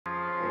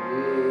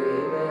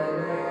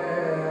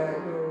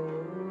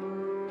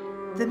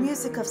The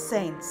music of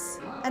saints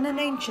and an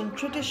ancient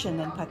tradition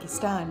in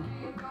Pakistan.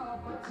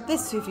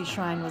 This Sufi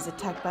shrine was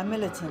attacked by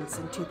militants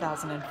in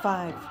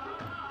 2005.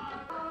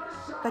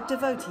 But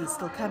devotees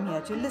still come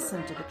here to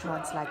listen to the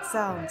trance-like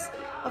sounds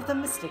of the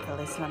mystical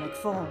Islamic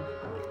form.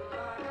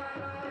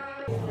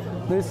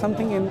 There is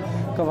something in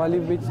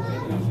QAWWALI which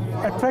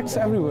attracts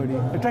everybody,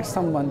 attracts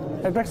someone,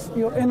 attracts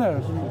your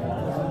inner,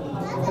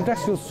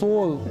 attracts your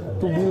soul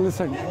to be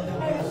listened.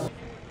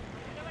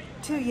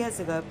 2 years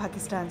ago,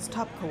 Pakistan's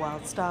top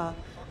QAWWALI star,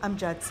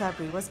 Amjad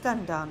Sabri, was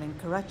gunned down in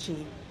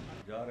Karachi.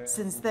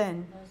 Since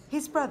then,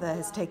 his brother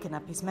has taken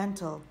up his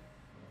mantle.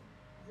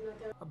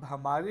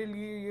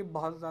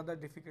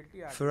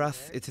 For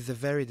us, it is a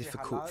very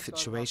difficult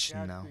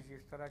situation now.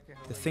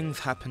 The things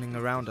happening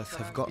around us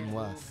have gotten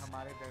worse.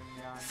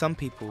 Some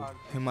people,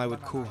 whom I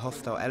would call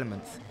hostile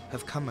elements,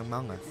 have come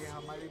among us.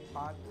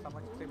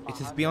 It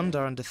is beyond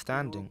our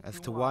understanding as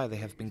to why they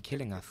have been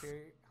killing us.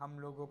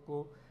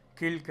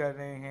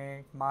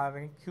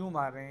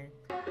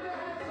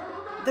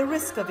 The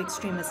risk of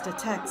extremist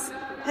attacks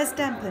has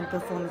dampened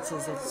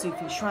performances at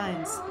Sufi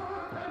shrines.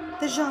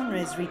 The genre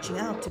is reaching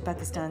out to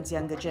Pakistan's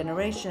younger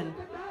generation,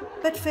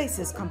 but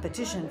faces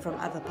competition from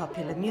other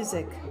popular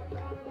music.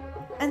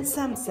 And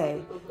some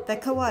say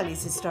that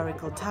QAWWALI's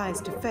historical ties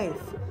to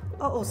faith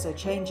are also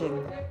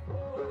changing.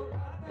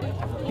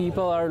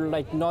 People are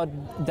not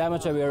that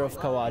much aware of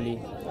QAWWALI.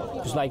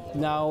 It's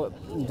now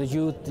the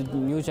youth, the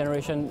new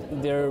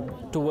generation, they're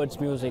towards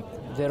music.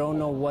 They don't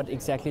know what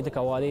exactly the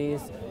QAWWALI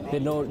is. They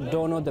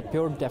don't know the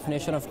pure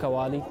definition of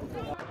QAWWALI.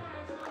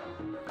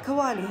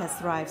 QAWWALI has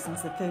thrived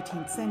since the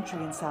 13th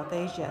century in South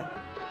Asia,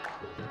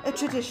 a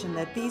tradition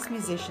that these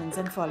musicians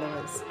and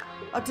followers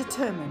are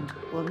determined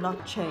will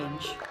not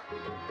change.